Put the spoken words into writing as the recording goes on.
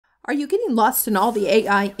Are you getting lost in all the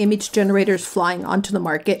AI image generators flying onto the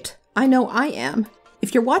market? I know I am.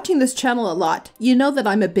 If you're watching this channel a lot, you know that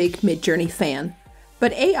I'm a big Midjourney fan.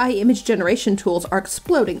 But AI image generation tools are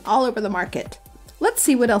exploding all over the market. Let's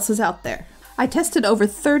see what else is out there. I tested over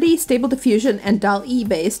 30 Stable Diffusion and DALL-E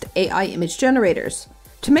based AI image generators.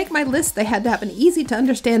 To make my list, they had to have an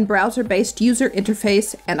easy-to-understand browser-based user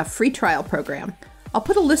interface and a free trial program. I'll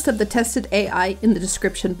put a list of the tested AI in the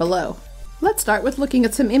description below. Let's start with looking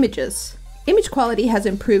at some images. Image quality has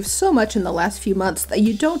improved so much in the last few months that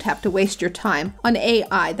you don't have to waste your time on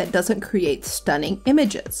AI that doesn't create stunning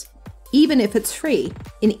images, even if it's free.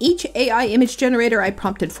 In each AI image generator, I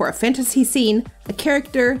prompted for a fantasy scene, a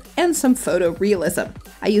character, and some photorealism.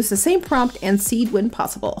 I used the same prompt and seed when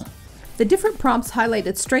possible. The different prompts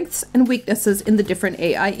highlighted strengths and weaknesses in the different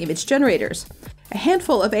AI image generators. A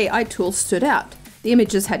handful of AI tools stood out. The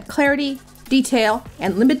images had clarity, detail,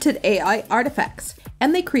 and limited AI artifacts,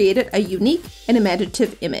 and they created a unique and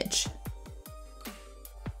imaginative image.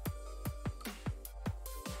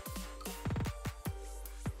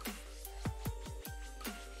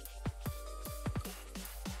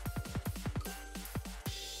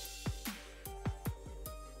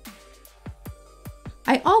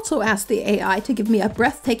 I also asked the AI to give me a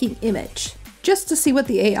breathtaking image, just to see what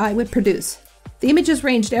the AI would produce. The images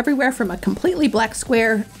ranged everywhere from a completely black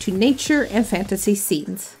square to nature and fantasy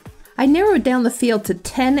scenes. I narrowed down the field to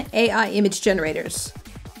 10 AI image generators.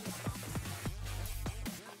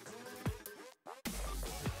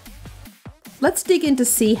 Let's dig in to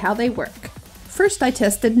see how they work. First, I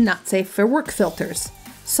tested not safe for work filters.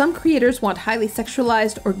 Some creators want highly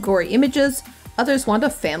sexualized or gory images, others want a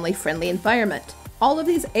family-friendly environment. All of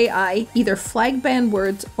these AI either flagged banned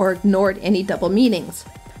words or ignored any double meanings.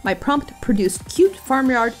 My prompt produced cute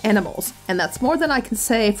farmyard animals, and that's more than I can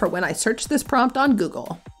say for when I searched this prompt on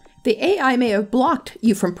Google. The AI may have blocked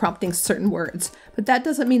you from prompting certain words, but that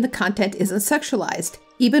doesn't mean the content isn't sexualized,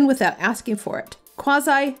 even without asking for it.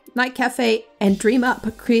 Quasi, Night Cafe, and Dream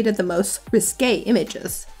Up created the most risque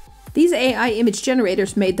images. These AI image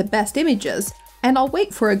generators made the best images, and I'll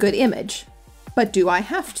wait for a good image. But do I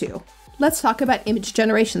have to? Let's talk about image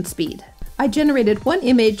generation speed. I generated one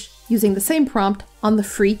image using the same prompt on the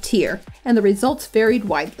free tier, and the results varied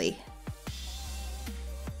widely.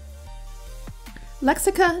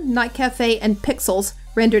 Lexica, Night Cafe, and Pixels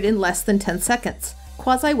rendered in less than 10 seconds.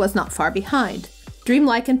 Quasi was not far behind.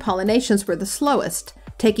 Dreamlike and Pollinations were the slowest,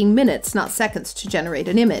 taking minutes, not seconds, to generate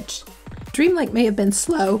an image. Dreamlike may have been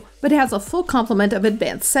slow, but it has a full complement of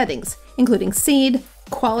advanced settings, including seed,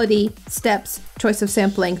 quality, steps, choice of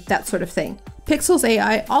sampling, that sort of thing. Pixels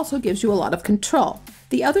AI also gives you a lot of control.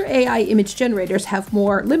 The other AI image generators have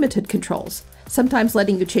more limited controls, sometimes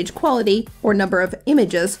letting you change quality or number of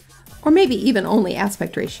images, or maybe even only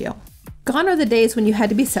aspect ratio. Gone are the days when you had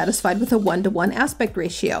to be satisfied with a 1-to-1 aspect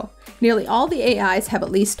ratio. Nearly all the AIs have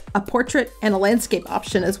at least a portrait and a landscape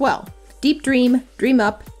option as well. Deep Dream, Dream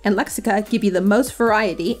Up, and Lexica give you the most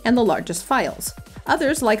variety and the largest files.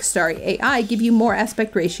 Others, like Starry AI, give you more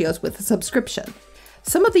aspect ratios with a subscription.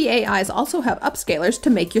 Some of the AIs also have upscalers to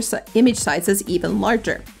make your image sizes even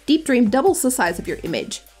larger. Deep Dream doubles the size of your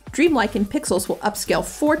image. Dreamlike and Pixels will upscale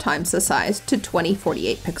 4 times the size to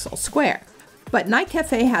 2048 pixels square. But Night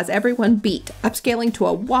Cafe has everyone beat, upscaling to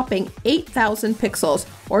a whopping 8,000 pixels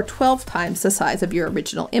or 12 times the size of your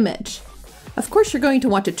original image. Of course, you're going to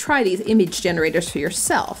want to try these image generators for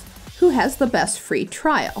yourself. Who has the best free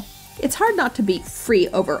trial? It's hard not to beat free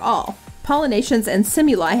overall. Pollinations and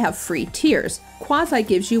Simuli have free tiers. Quasi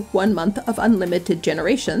gives you 1 month of unlimited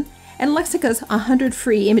generation, and Lexica's 100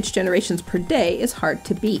 free image generations per day is hard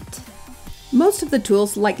to beat. Most of the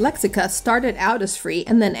tools, like Lexica, started out as free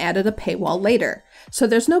and then added a paywall later, so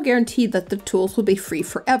there's no guarantee that the tools will be free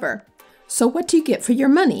forever. So what do you get for your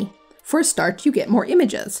money? For a start, you get more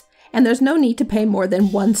images, and there's no need to pay more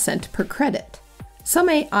than 1 cent per credit. Some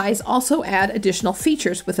AIs also add additional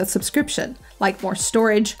features with a subscription, like more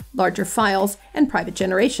storage, larger files, and private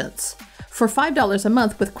generations. For $5 a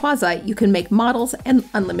month with Quasi, you can make models and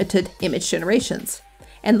unlimited image generations.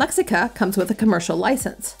 And Lexica comes with a commercial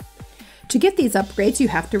license. To get these upgrades, you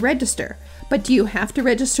have to register. But do you have to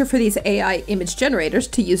register for these AI image generators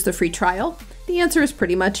to use the free trial? The answer is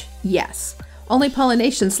pretty much yes. Only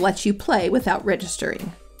Pollinations lets you play without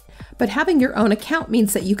registering. But having your own account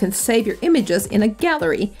means that you can save your images in a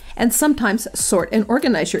gallery and sometimes sort and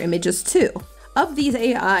organize your images too. Of these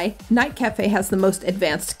AI, Night Cafe has the most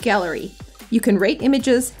advanced gallery. You can rate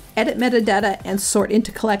images, edit metadata, and sort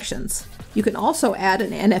into collections. You can also add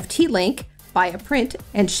an NFT link, buy a print,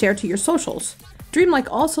 and share to your socials. Dreamlike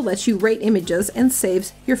also lets you rate images and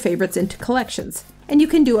saves your favorites into collections. And you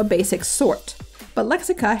can do a basic sort. but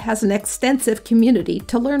Lexica has an extensive community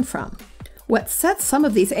to learn from. What sets some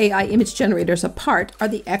of these AI image generators apart are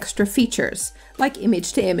the extra features, like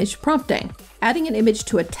image-to-image prompting. Adding an image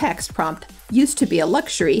to a text prompt used to be a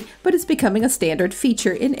luxury, but is becoming a standard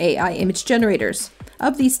feature in AI image generators.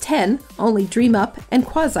 Of these 10, only DreamUp and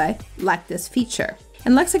Quasi lack this feature.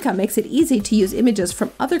 And Lexica makes it easy to use images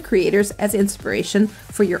from other creators as inspiration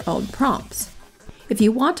for your own prompts. If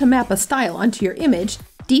you want to map a style onto your image,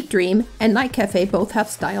 Deep Dream and Night Cafe both have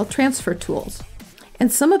style transfer tools.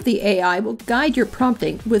 And some of the AI will guide your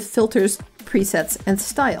prompting with filters, presets, and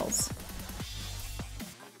styles.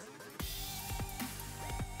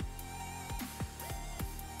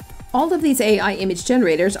 All of these AI image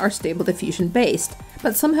generators are Stable Diffusion based,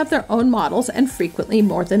 but some have their own models and frequently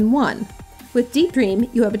more than one. With Deep Dream,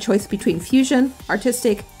 you have a choice between Fusion,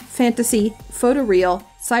 Artistic, Fantasy, Photoreal,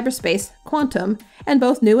 Cyberspace, Quantum, and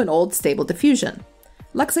both new and old Stable Diffusion.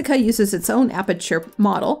 Lexica uses its own Aperture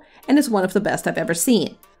model and is one of the best I've ever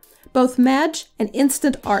seen. Both Madge and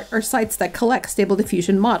Instant Art are sites that collect Stable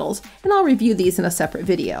Diffusion models, and I'll review these in a separate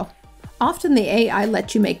video. Often the AI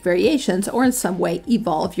lets you make variations or in some way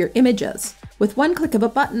evolve your images. With one click of a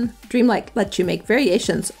button, Dreamlike lets you make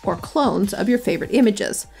variations or clones of your favorite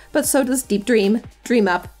images, but so does Deep Dream,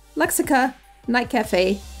 DreamUp, Lexica, Night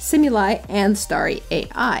Cafe, Simuli, and Starry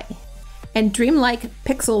AI. And Dreamlike,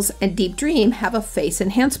 Pixels, and Deep Dream have a face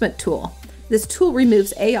enhancement tool. This tool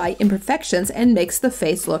removes AI imperfections and makes the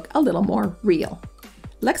face look a little more real.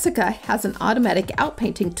 Lexica has an automatic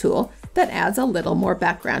outpainting tool that adds a little more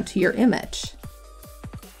background to your image.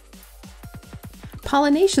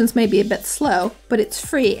 Pollinations may be a bit slow, but it's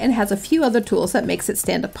free and has a few other tools that makes it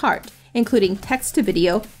stand apart, including text to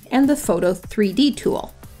video and the Photo 3D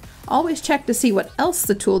tool. Always check to see what else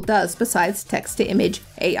the tool does besides text-to-image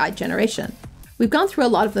AI generation. We've gone through a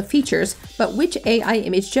lot of the features, but which AI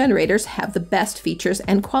image generators have the best features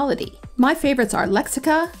and quality? My favorites are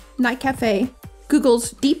Lexica, Night Cafe,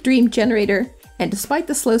 Google's Deep Dream generator, and despite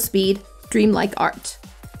the slow speed, Dreamlike Art.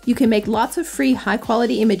 You can make lots of free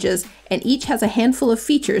high-quality images, and each has a handful of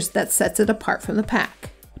features that sets it apart from the pack.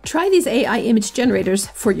 Try these AI image generators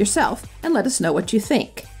for yourself and let us know what you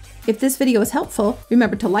think. If this video is helpful,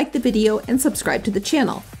 remember to like the video and subscribe to the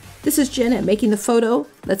channel. This is Jen at Making the Photo.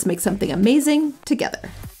 Let's make something amazing together.